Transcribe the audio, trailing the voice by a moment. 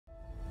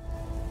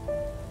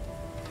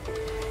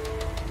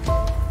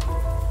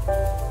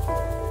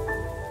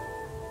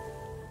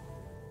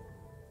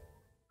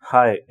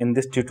Hi, in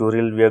this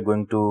tutorial we are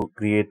going to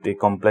create a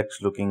complex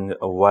looking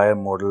wire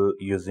model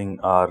using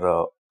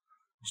our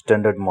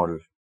standard model.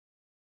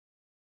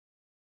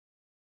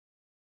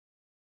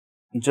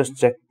 Just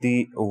check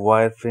the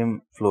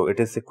wireframe flow.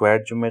 It is a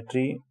quad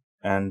geometry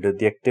and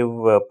the active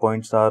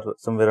points are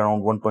somewhere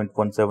around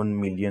 1.17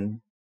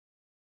 million.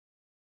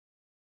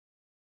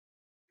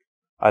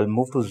 I'll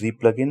move to Z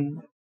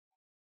plugin.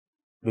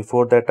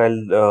 Before that,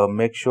 I'll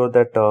make sure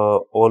that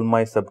all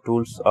my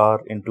subtools are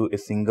into a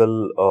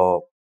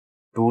single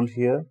tool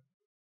here.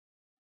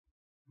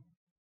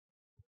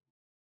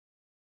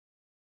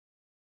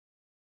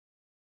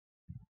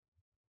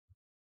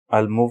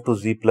 I'll move to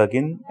Z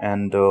plugin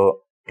and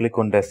click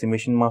on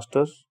decimation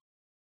masters.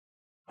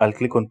 I'll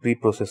click on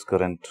pre-process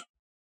current.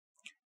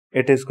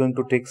 It is going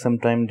to take some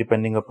time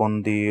depending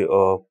upon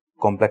the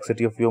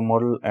complexity of your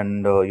model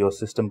and your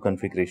system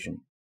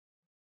configuration.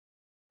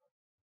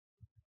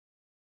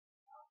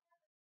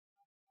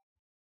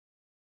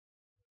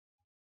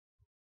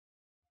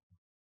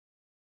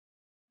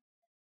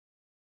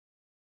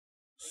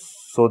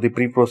 So the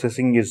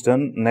pre-processing is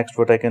done. Next,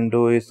 what I can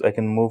do is I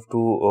can move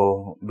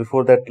to,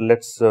 before that,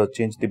 let's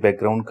change the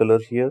background color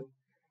here.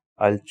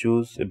 I'll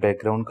choose a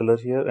background color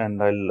here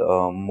and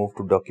I'll move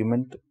to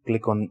document,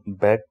 click on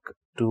back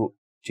to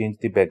change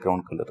the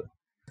background color.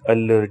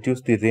 I'll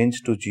reduce the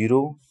range to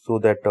 0 so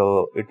that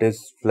it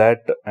is flat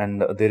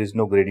and there is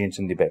no gradients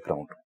in the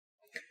background.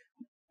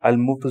 I'll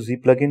move to Z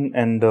plugin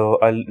and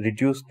I'll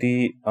reduce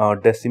the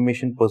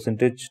decimation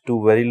percentage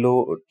to very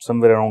low,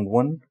 somewhere around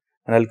 1,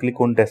 and I'll click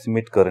on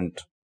decimate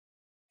current.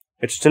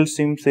 It still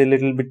seems a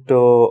little bit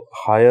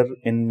higher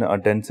in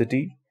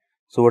density.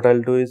 So what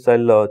I'll do is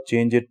I'll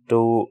change it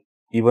to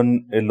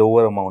even a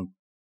lower amount.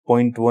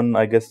 0.1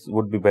 I guess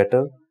would be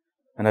better,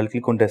 and I'll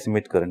click on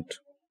decimate current.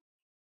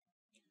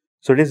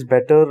 So it is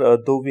better,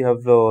 though we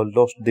have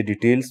lost the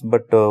details,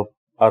 but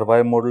our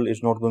wire model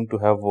is not going to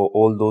have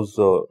all those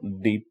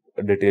deep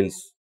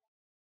details.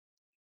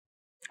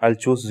 I'll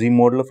choose Z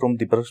modeler from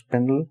the brush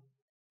panel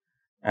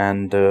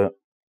and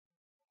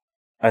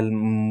I'll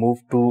move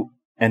to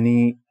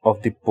any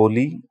of the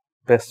poly,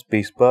 press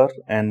spacebar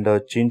and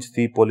change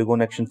the polygon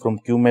action from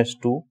Q mesh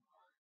to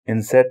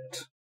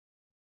inset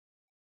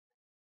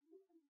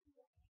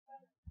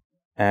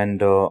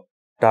and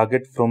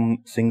target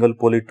from single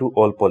poly to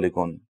all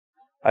polygon.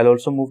 I'll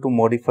also move to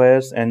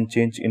modifiers and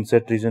change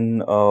inset region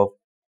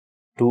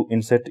to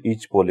inset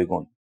each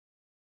polygon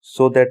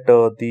so that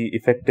the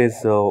effect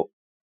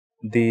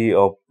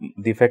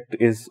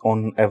is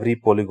on every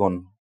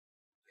polygon.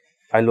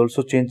 I'll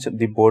also change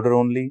the border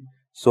only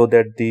so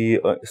that the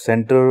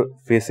center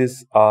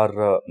faces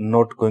are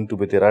not going to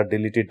be there, are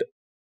deleted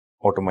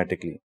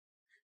automatically.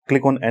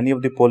 Click on any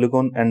of the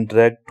polygon and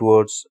drag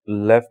towards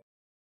left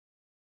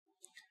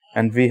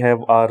and we have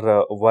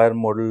our wire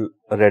model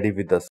ready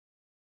with us.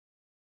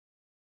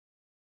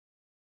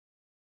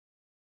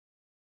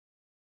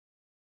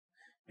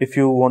 If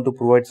you want to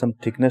provide some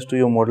thickness to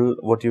your model,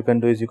 what you can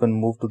do is you can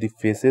move to the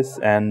faces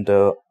and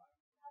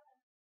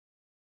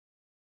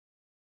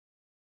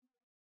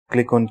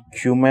click on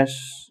Q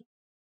mesh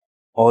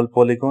all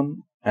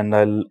polygon and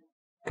I'll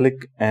click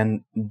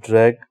and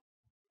drag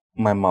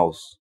my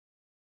mouse.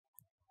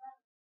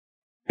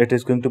 It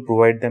is going to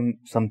provide them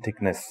some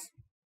thickness.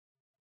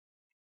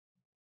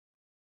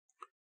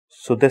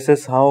 So this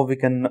is how we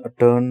can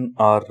turn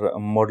our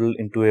model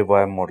into a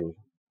wire model.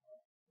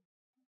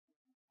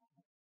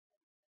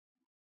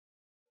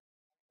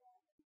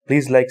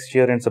 Please like,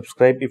 share and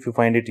subscribe if you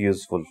find it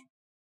useful.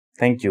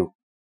 Thank you.